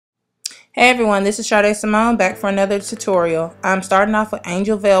Hey everyone, this is Sade Simone back for another tutorial. I'm starting off with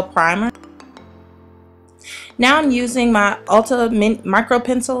Angel Veil Primer. Now I'm using my Ulta micro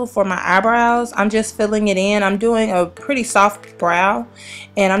pencil for my eyebrows. I'm just filling it in. I'm doing a pretty soft brow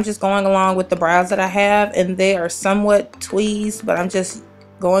and I'm just going along with the brows that I have, and they are somewhat tweezed, but I'm just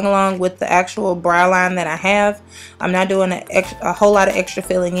going along with the actual brow line that I have. I'm not doing a whole lot of extra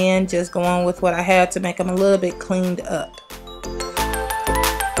filling in, just going with what I have to make them a little bit cleaned up.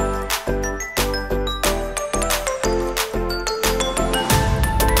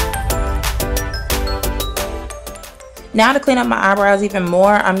 Now to clean up my eyebrows even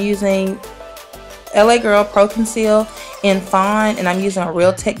more, I'm using LA Girl Pro Conceal in Fawn, and I'm using a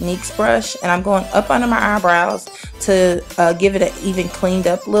Real Techniques brush, and I'm going up under my eyebrows to give it an even cleaned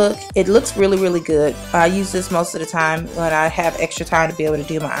up look. It looks really good. I use this most of the time when I have extra time to be able to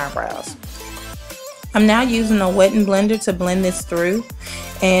do my eyebrows. I'm now using a wet and blender to blend this through,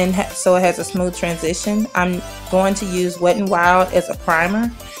 and so it has a smooth transition. I'm going to use Wet n Wild as a primer,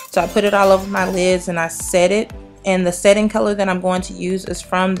 so I put it all over my lids and I set it. And the setting color that I'm going to use is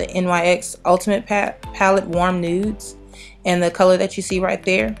from the NYX Ultimate Palette Warm Nudes, and the color that you see right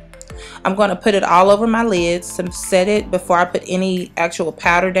there. I'm going to put it all over my lids to set it before I put any actual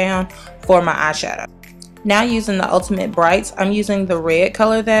powder down for my eyeshadow. Now using the Ultimate Brights, I'm using the red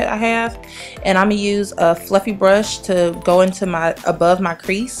color that I have, and I'm going to use a fluffy brush to go into above my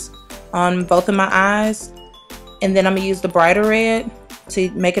crease on both of my eyes, and then I'm going to use the brighter red to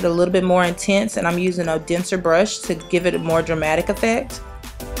make it a little bit more intense, and I'm using a denser brush to give it a more dramatic effect.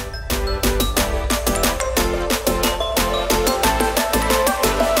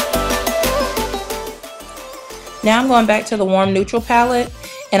 Now I'm going back to the Warm Neutral palette,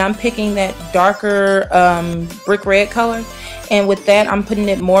 and I'm picking that darker brick red color, and with that I'm putting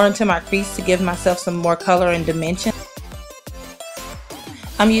it more into my crease to give myself some more color and dimension.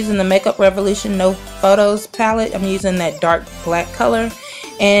 I'm using the Makeup Revolution No Photos palette. I'm using that dark black color,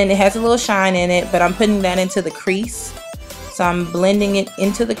 and it has a little shine in it, but I'm putting that into the crease. So I'm blending it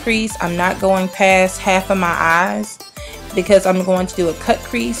into the crease. I'm not going past half of my eyes because I'm going to do a cut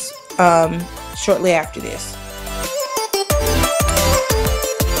crease shortly after this.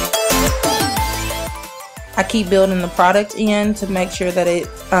 I keep building the product in to make sure that it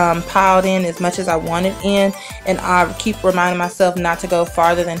piled in as much as I want it in, and I keep reminding myself not to go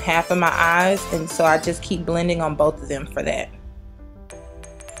farther than half of my eyes, and so I just keep blending on both of them for that.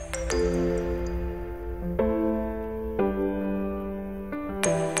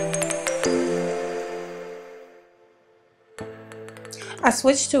 I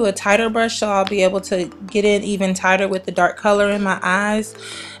switched to a tighter brush so I'll be able to get it even tighter with the dark color in my eyes,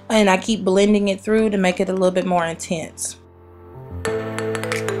 and I keep blending it through to make it a little bit more intense.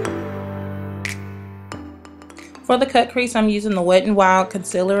 For the cut crease, I'm using the Wet n Wild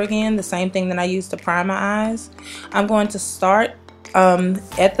concealer again, the same thing that I used to prime my eyes. I'm going to start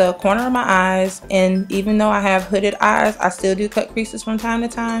at the corner of my eyes, and even though I have hooded eyes, I still do cut creases from time to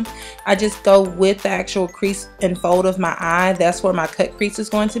time. I just go with the actual crease and fold of my eye. That's where my cut crease is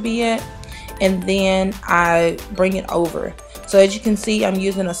going to be at, and then I bring it over. So as you can see, I'm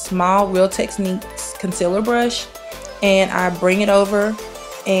using a small Real Techniques concealer brush, and I bring it over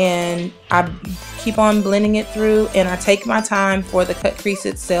and I keep on blending it through, and I take my time for the cut crease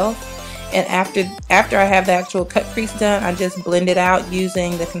itself. And after I have the actual cut crease done, I just blend it out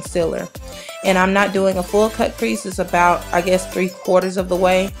using the concealer. And I'm not doing a full cut crease, it's about, I guess, 3/4 of the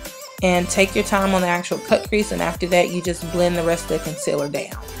way. And take your time on the actual cut crease, and after that you just blend the rest of the concealer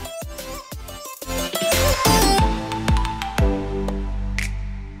down.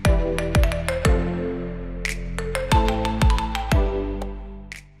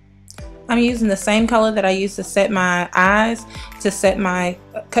 I'm using the same color that I used to set my eyes to set my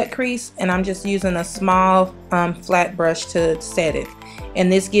cut crease, and I'm just using a small flat brush to set it. And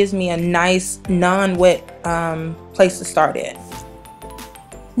this gives me a nice non-wet place to start at.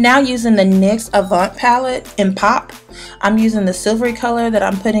 Now using the NYX Avant palette in Pop, I'm using the silvery color that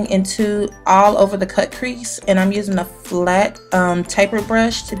I'm putting into all over the cut crease, and I'm using a flat tapered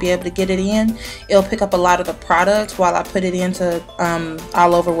brush to be able to get it in. It'll pick up a lot of the product while I put it into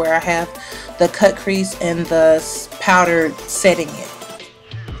all over where I have the cut crease and the powder setting it.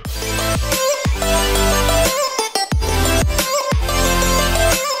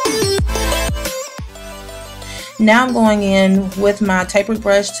 Now I'm going in with my tapered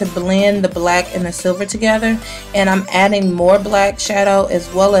brush to blend the black and the silver together, and I'm adding more black shadow as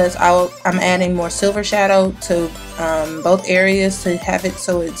well as I'm adding more silver shadow to both areas to have it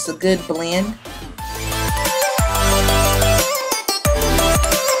so it's a good blend.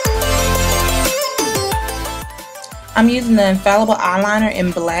 I'm using the Infallible eyeliner in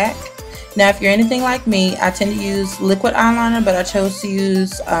black, Now, if you're anything like me, I tend to use liquid eyeliner, but I chose to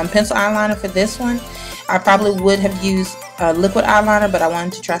use pencil eyeliner for this one. I probably would have used liquid eyeliner, but I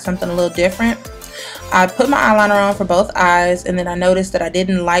wanted to try something a little different. I put my eyeliner on for both eyes, and then I noticed that I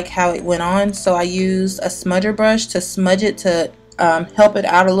didn't like how it went on, so I used a smudger brush to smudge it to help it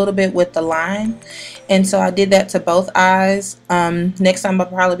out a little bit with the line. And so I did that to both eyes. Next time I'll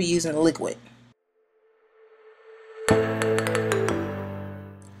probably be using liquid.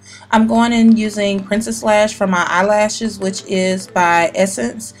 I'm going in using Princess Lash for my eyelashes, which is by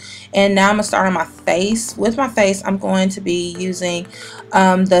Essence. And now I'm going to start on my face. With my face, I'm going to be using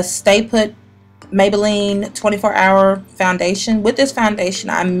the Stay Put Maybelline 24-Hour Foundation. With this foundation,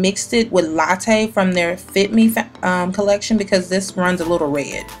 I mixed it with Latte from their Fit Me collection because this runs a little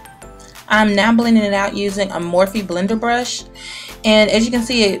red. I'm now blending it out using a Morphe blender brush. And as you can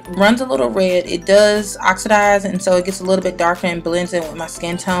see, it runs a little red. It does oxidize, and so it gets a little bit darker and blends in with my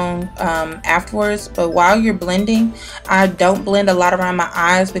skin tone afterwards. But while you're blending, I don't blend a lot around my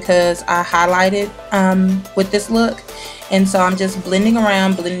eyes because I highlighted with this look. And so I'm just blending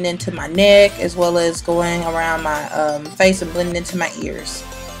around, blending into my neck, as well as going around my face and blending into my ears.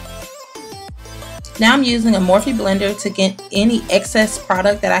 Now I'm using a Morphe blender to get any excess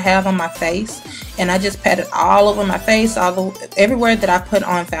product that I have on my face, and I just pat it all over my face, everywhere that I put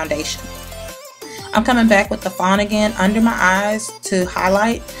on foundation. I'm coming back with the Fawn again under my eyes to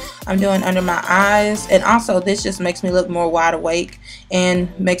highlight. I'm doing under my eyes, and also this just makes me look more wide awake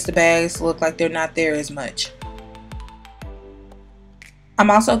and makes the bags look like they're not there as much. I'm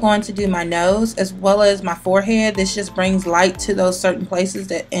also going to do my nose as well as my forehead. This just brings light to those certain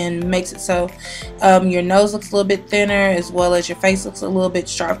places and makes it so your nose looks a little bit thinner, as well as your face looks a little bit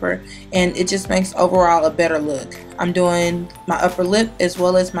sharper, and it just makes overall a better look. I'm doing my upper lip as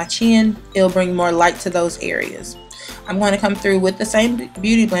well as my chin. It'll bring more light to those areas. I'm going to come through with the same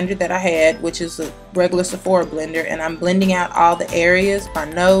beauty blender that I had, which is a regular Sephora blender, and I'm blending out all the areas, my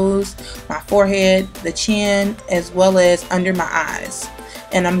nose, my forehead, the chin, as well as under my eyes.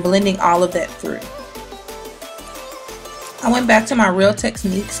 And I'm blending all of that through. I went back to my Real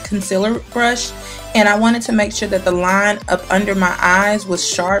Techniques concealer brush, and I wanted to make sure that the line up under my eyes was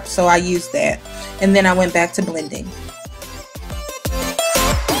sharp, so I used that. And then I went back to blending.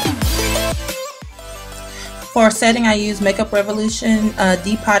 For setting, I used Makeup Revolution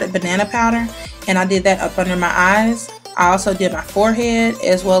Depotted Banana Powder, and I did that up under my eyes. I also did my forehead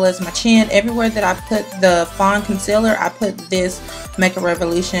as well as my chin. Everywhere that I put the Fawn concealer, I put this Makeup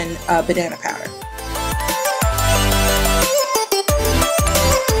Revolution banana powder.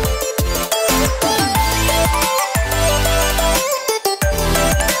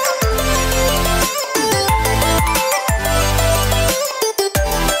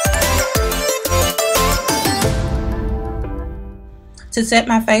 To set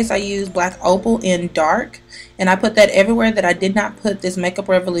my face, I used Black Opal in dark, and I put that everywhere that I did not put this Makeup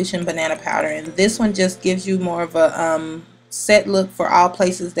Revolution banana powder. And this one just gives you more of a set look for all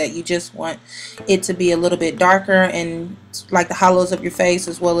places that you just want it to be a little bit darker, and like the hollows of your face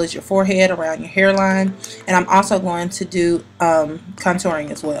as well as your forehead, around your hairline. And I'm also going to do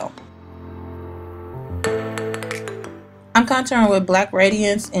contouring as well. I'm contouring with Black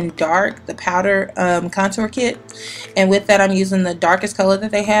Radiance in dark, the powder contour kit, and with that I'm using the darkest color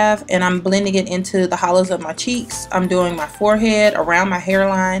that they have, and I'm blending it into the hollows of my cheeks. I'm doing my forehead, around my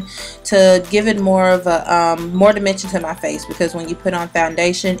hairline, to give it more of a more dimension to my face, because when you put on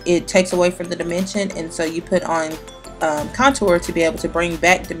foundation it takes away from the dimension, and so you put on contour to be able to bring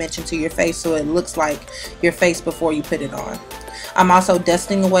back dimension to your face so it looks like your face before you put it on. I'm also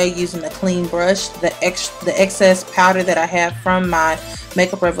dusting away using a clean brush the excess powder that I have from my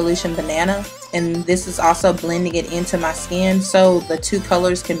Makeup Revolution Banana, and this is also blending it into my skin so the two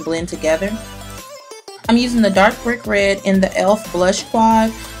colors can blend together. I'm using the dark brick red in the e.l.f. blush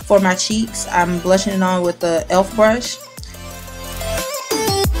quad for my cheeks. I'm blushing it on with the e.l.f. brush.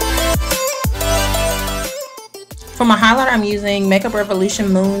 For my highlighter, I'm using Makeup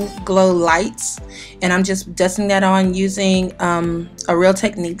Revolution Moon Glow Lights, and I'm just dusting that on using a Real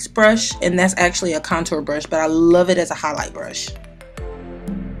Techniques brush, and that's actually a contour brush, but I love it as a highlight brush.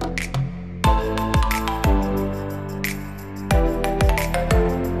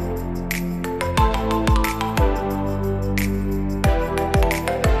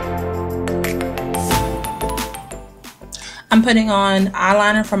 I'm putting on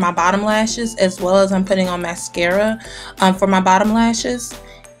eyeliner for my bottom lashes, as well as I'm putting on mascara for my bottom lashes,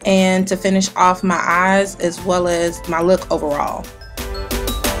 and to finish off my eyes as well as my look overall.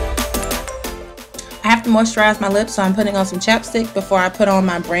 I have to moisturize my lips, so I'm putting on some chapstick before I put on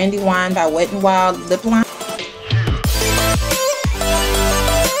my Brandywine by Wet n Wild lip liner.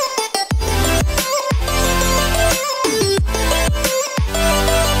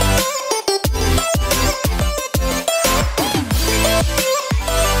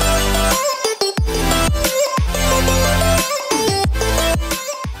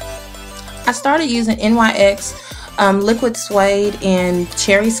 I started using NYX Liquid Suede in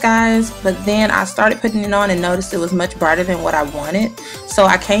Cherry Skies, but then I started putting it on and noticed it was much brighter than what I wanted. So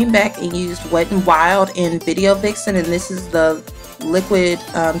I came back and used Wet n Wild in Video Vixen, and this is the liquid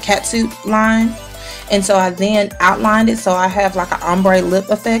catsuit line. And so I then outlined it so I have like an ombre lip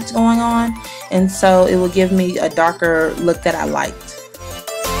effect going on, and so it will give me a darker look that I liked.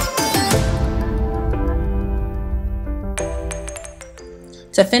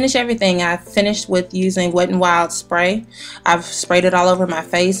 To finish everything, I finished with using Wet n Wild spray. I've sprayed it all over my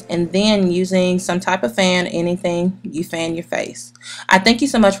face, and then using some type of fan, anything you fan your face. I thank you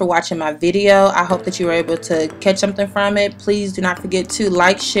so much for watching my video. I hope that you were able to catch something from it. Please do not forget to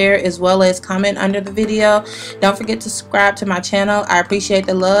like, share, as well as comment under the video. Don't forget to subscribe to my channel. I appreciate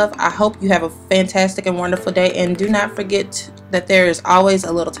the love. I hope you have a fantastic and wonderful day, and do not forget that there is always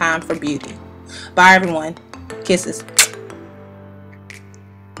a little time for beauty. Bye everyone. Kisses.